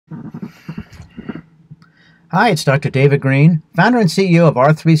Hi, it's Dr. David Green, founder and CEO of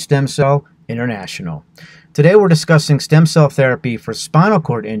R3 Stem Cell International. Today we're discussing stem cell therapy for spinal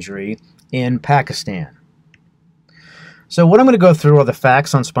cord injury in Pakistan. So what I'm going to go through are the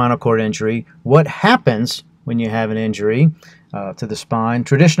facts on spinal cord injury, what happens when you have an injury to the spine,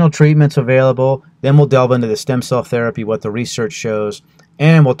 traditional treatments available, then we'll delve into the stem cell therapy, what the research shows,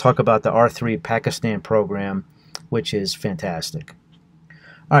 and we'll talk about the R3 Pakistan program, which is fantastic.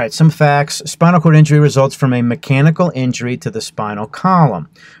 All right, some facts. Spinal cord injury results from a mechanical injury to the spinal column.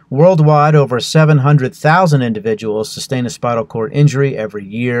 Worldwide, over 700,000 individuals sustain a spinal cord injury every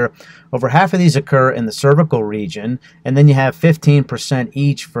year. Over half of these occur in the cervical region, and then you have 15%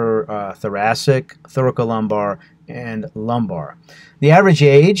 each for thoracic, thoracolumbar, and lumbar. The average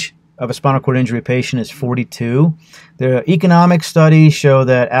age of a spinal cord injury patient is 42. The economic studies show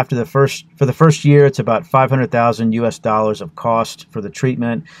that for the first year, it's about $500,000 US of cost for the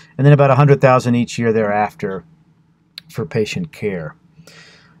treatment, and then about $100,000 each year thereafter for patient care.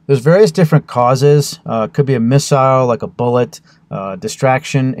 There's various different causes. Could be a missile, like a bullet,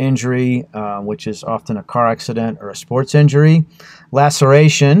 distraction injury, which is often a car accident or a sports injury,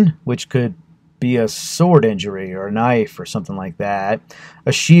 laceration, which could be a sword injury or a knife or something like that,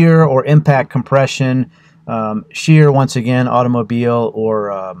 a shear or impact compression, shear, once again, automobile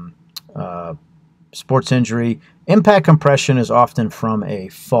or sports injury. Impact compression is often from a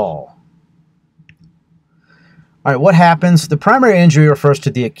fall. All right, what happens? The primary injury refers to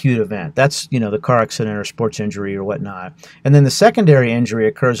the acute event. That's, the car accident or sports injury or whatnot. And then the secondary injury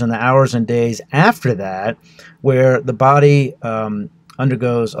occurs in the hours and days after that, where the body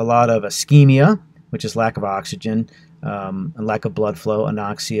undergoes a lot of ischemia, which is lack of oxygen, and lack of blood flow,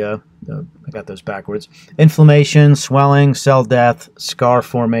 anoxia, I got those backwards, inflammation, swelling, cell death, scar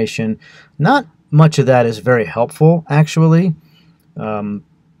formation. Not much of that is very helpful, actually. So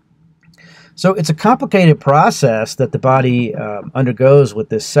it's a complicated process that the body undergoes with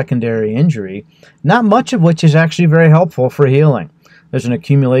this secondary injury, not much of which is actually very helpful for healing. There's an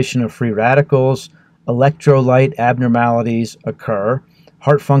accumulation of free radicals, electrolyte abnormalities occur,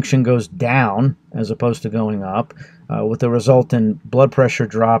 heart function goes down as opposed to going up, with the resultant blood pressure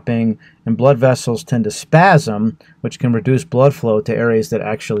dropping, and blood vessels tend to spasm, which can reduce blood flow to areas that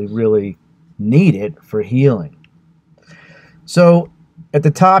actually really need it for healing. So at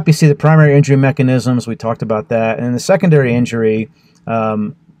the top, you see the primary injury mechanisms. We talked about that. And the secondary injury,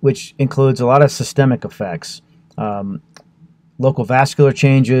 which includes a lot of systemic effects, local vascular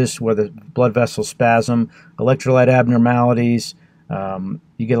changes where the blood vessels spasm, electrolyte abnormalities.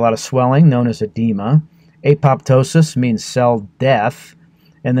 You get a lot of swelling, known as edema. Apoptosis means cell death.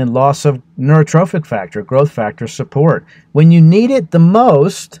 And then loss of neurotrophic factor, growth factor support. When you need it the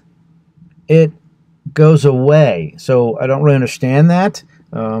most, it goes away. So I don't really understand that.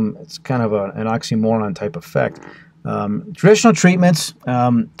 It's kind of an oxymoron type effect. Traditional treatments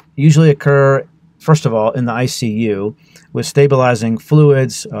usually occur, first of all, in the ICU with stabilizing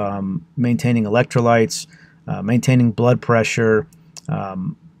fluids, maintaining electrolytes, maintaining blood pressure,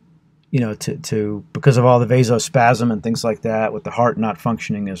 because of all the vasospasm and things like that, with the heart not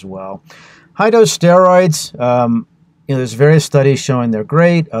functioning as well. High-dose steroids, there's various studies showing they're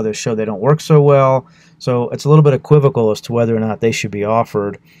great. Others show they don't work so well. So it's a little bit equivocal as to whether or not they should be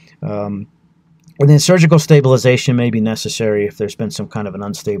offered. And then surgical stabilization may be necessary if there's been some kind of an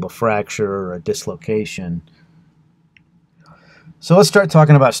unstable fracture or a dislocation. So let's start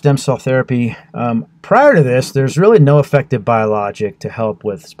talking about stem cell therapy. Prior to this, there's really no effective biologic to help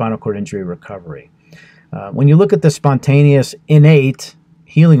with spinal cord injury recovery. When you look at the spontaneous, innate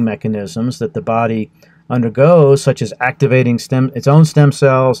healing mechanisms that the body undergoes, such as activating its own stem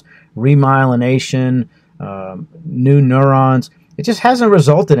cells, remyelination, new neurons, it just hasn't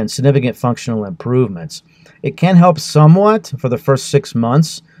resulted in significant functional improvements. It can help somewhat for the first 6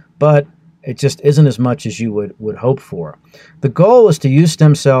 months, but it just isn't as much as you would hope for. The goal is to use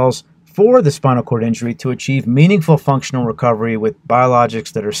stem cells for the spinal cord injury to achieve meaningful functional recovery with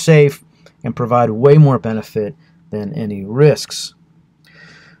biologics that are safe and provide way more benefit than any risks.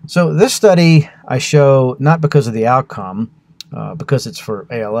 So this study I show not because of the outcome, because it's for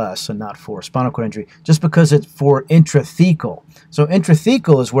ALS and not for spinal cord injury, just because it's for intrathecal. So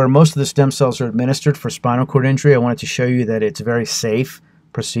intrathecal is where most of the stem cells are administered for spinal cord injury. I wanted to show you that it's a very safe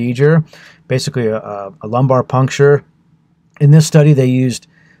procedure, basically a lumbar puncture. In this study, they used,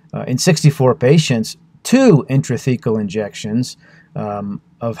 in 64 patients, 2 intrathecal injections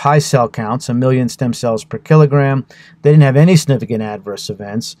of high cell counts, 1 million stem cells per kilogram. They didn't have any significant adverse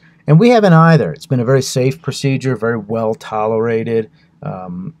events, and we haven't either. It's been a very safe procedure, very well tolerated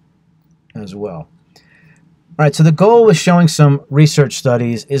as well. All right, so the goal with showing some research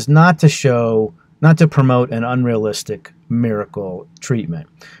studies is not to promote an unrealistic miracle treatment.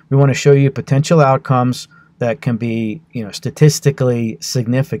 We want to show you potential outcomes that can be, statistically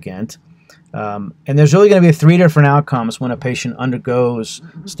significant. And there's really going to be three different outcomes when a patient undergoes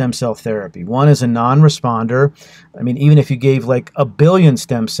stem cell therapy. One is a non-responder. I mean, even if you gave like 1 billion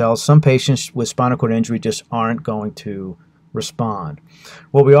stem cells, some patients with spinal cord injury just aren't going to respond.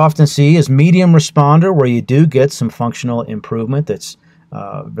 What we often see is medium responder, where you do get some functional improvement that's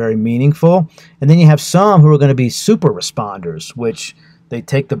very meaningful. And then you have some who are going to be super responders, which they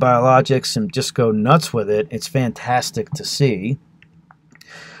take the biologics and just go nuts with it. It's fantastic to see.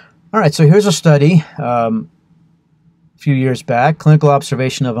 All right, so here's a study a few years back, clinical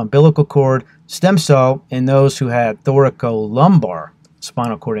observation of umbilical cord stem cell in those who had thoracolumbar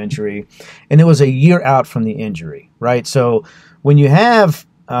spinal cord injury, and it was a year out from the injury, right? So when you have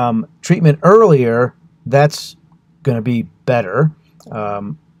treatment earlier, that's going to be better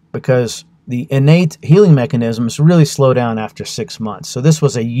because the innate healing mechanisms really slow down after 6 months. So this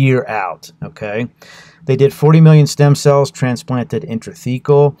was a year out, okay? They did 40 million stem cells transplanted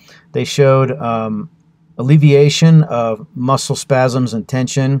intrathecal. They showed alleviation of muscle spasms and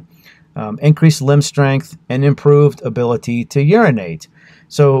tension, increased limb strength, and improved ability to urinate.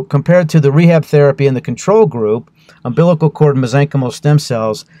 So compared to the rehab therapy in the control group, umbilical cord mesenchymal stem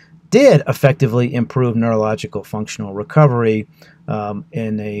cells did effectively improve neurological functional recovery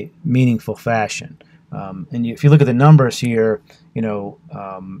in a meaningful fashion. If you look at the numbers here,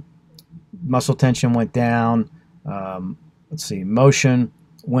 muscle tension went down, motion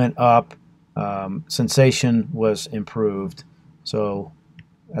went up, sensation was improved, so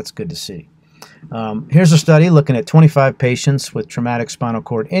that's good to see. Here's a study looking at 25 patients with traumatic spinal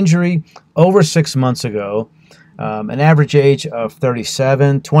cord injury over 6 months ago, an average age of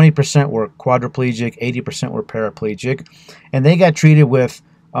 37, 20% were quadriplegic, 80% were paraplegic, and they got treated with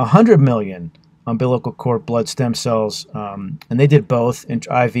 100 million umbilical cord blood stem cells, and they did both IV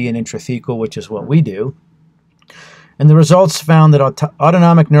and intrathecal, which is what we do. And the results found that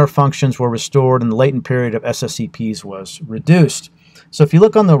autonomic nerve functions were restored and the latent period of SSEPs was reduced. So if you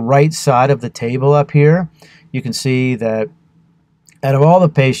look on the right side of the table up here, you can see that out of all the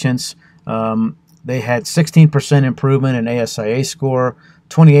patients, they had 16% improvement in ASIA score,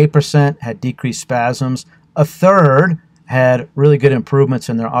 28% had decreased spasms, a third had really good improvements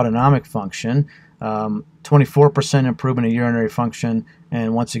in their autonomic function, 24% improvement in urinary function,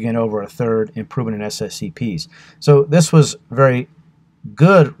 and once again over a third improvement in SSEPs. So this was very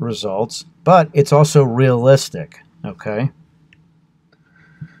good results, but it's also realistic, okay?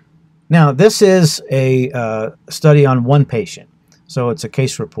 Now this is a study on one patient, so it's a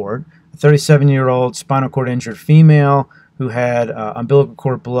case report. A 37-year-old spinal cord injured female who had umbilical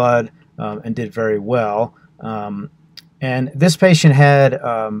cord blood and did very well. And this patient had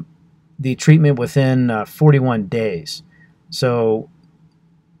the treatment within 41 days. So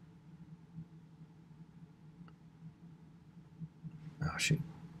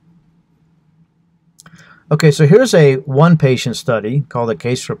okay, so here's a one-patient study called a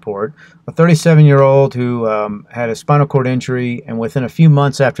case report. A 37-year-old who had a spinal cord injury and within a few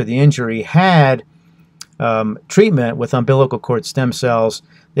months after the injury had treatment with umbilical cord stem cells.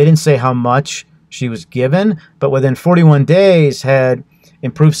 They didn't say how much she was given, but within 41 days had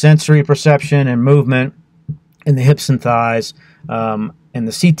improved sensory perception and movement in the hips and thighs. And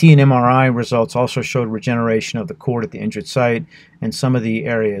the CT and MRI results also showed regeneration of the cord at the injured site and some of the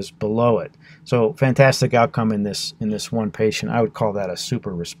areas below it. So fantastic outcome in this one patient. I would call that a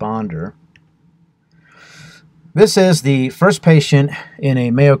super responder. This is the first patient in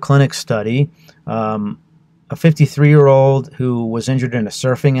a Mayo Clinic study, a 53-year-old who was injured in a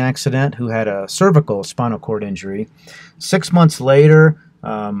surfing accident who had a cervical spinal cord injury. 6 months later,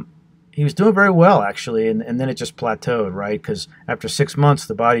 he was doing very well, actually, and then it just plateaued, right? Because after 6 months,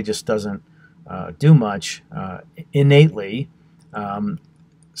 the body just doesn't do much innately.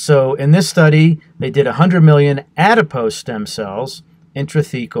 So in this study, they did 100 million adipose stem cells,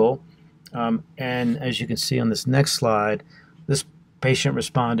 intrathecal, and as you can see on this next slide, this patient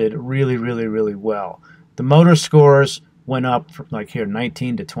responded really, really, really well. The motor scores went up from, like here,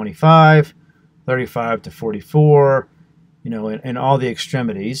 19 to 25, 35 to 44, in all the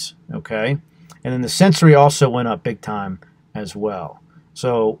extremities, okay? And then the sensory also went up big time as well.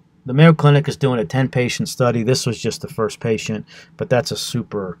 So the Mayo Clinic is doing a 10-patient study. This was just the first patient, but that's a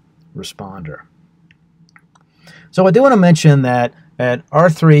super responder. So I do want to mention that at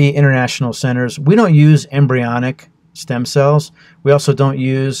our 3 international centers, we don't use embryonic stem cells. We also don't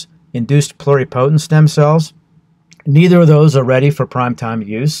use induced pluripotent stem cells. Neither of those are ready for prime time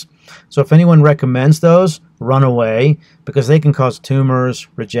use. So if anyone recommends those, run away because they can cause tumors,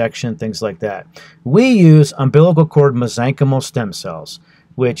 rejection, things like that. We use umbilical cord mesenchymal stem cells,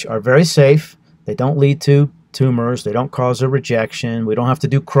 which are very safe. They don't lead to tumors. They don't cause a rejection. We don't have to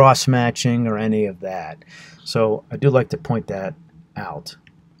do cross-matching or any of that. So I do like to point that out.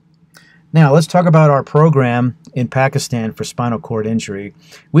 Now let's talk about our program in Pakistan for spinal cord injury.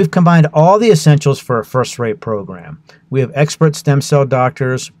 We've combined all the essentials for a first-rate program. We have expert stem cell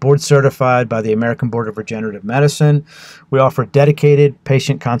doctors, board certified by the American Board of Regenerative Medicine. We offer dedicated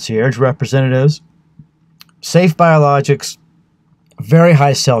patient concierge representatives, safe biologics, very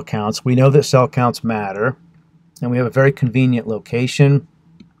high cell counts. We know that cell counts matter, and we have a very convenient location.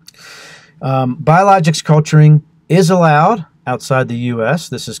 Biologics culturing is allowed outside the U.S.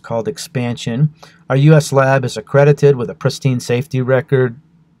 This is called expansion. Our U.S. lab is accredited with a pristine safety record,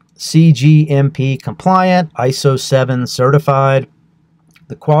 CGMP compliant, ISO 7 certified.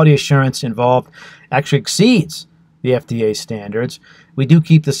 The quality assurance involved actually exceeds the FDA standards. We do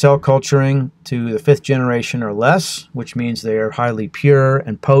keep the cell culturing to the 5th generation or less, which means they are highly pure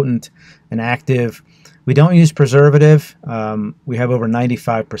and potent and active. We don't use preservative. We have over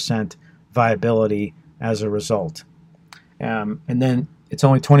 95% viability as a result. And then it's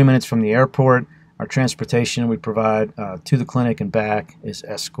only 20 minutes from the airport. Our transportation we provide to the clinic and back is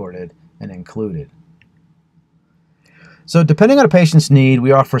escorted and included. So depending on a patient's need,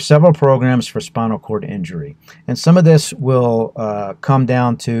 we offer several programs for spinal cord injury. And some of this will come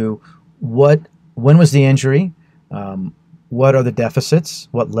down to when was the injury, what are the deficits,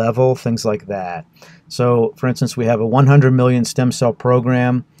 what level, things like that. So for instance, we have a 100 million stem cell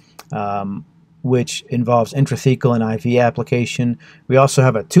program, which involves intrathecal and IV application. We also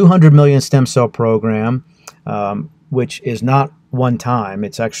have a 200 million stem cell program, which is not one time.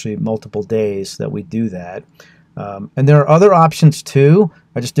 It's actually multiple days that we do that. And there are other options too.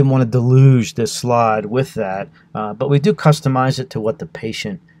 I just didn't want to deluge this slide with that, but we do customize it to what the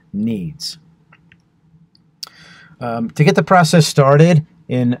patient needs. To get the process started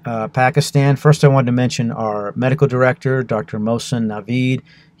in Pakistan, first I wanted to mention our medical director, Dr. Mohsen Naveed.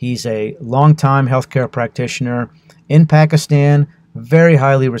 He's a longtime healthcare practitioner in Pakistan, very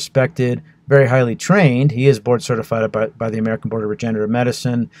highly respected, very highly trained. He is board certified by the American Board of Regenerative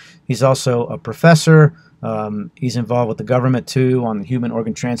Medicine. He's also a professor. He's involved with the government too on the Human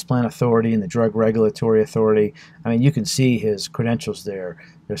Organ Transplant Authority and the Drug Regulatory Authority. I mean, you can see his credentials there.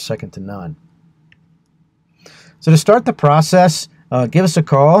 They're second to none. So to start the process, give us a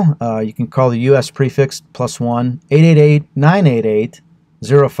call. You can call the U.S. prefix +1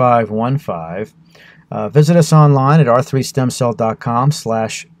 888-988-0515. Visit us online at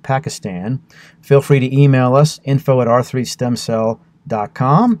r3stemcell.com/Pakistan. Feel free to email us,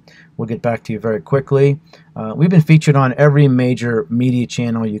 info@r3stemcell.com. We'll get back to you very quickly. We've been featured on every major media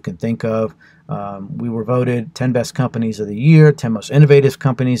channel you can think of. We were voted 10 best companies of the year, 10 most innovative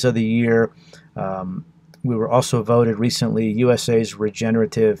companies of the year. We were also voted recently USA's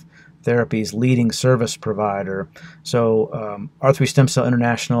Regenerative Therapies leading service provider. So R3 Stem Cell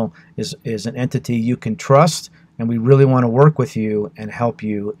International is an entity you can trust, and we really want to work with you and help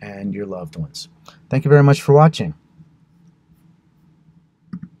you and your loved ones. Thank you very much for watching.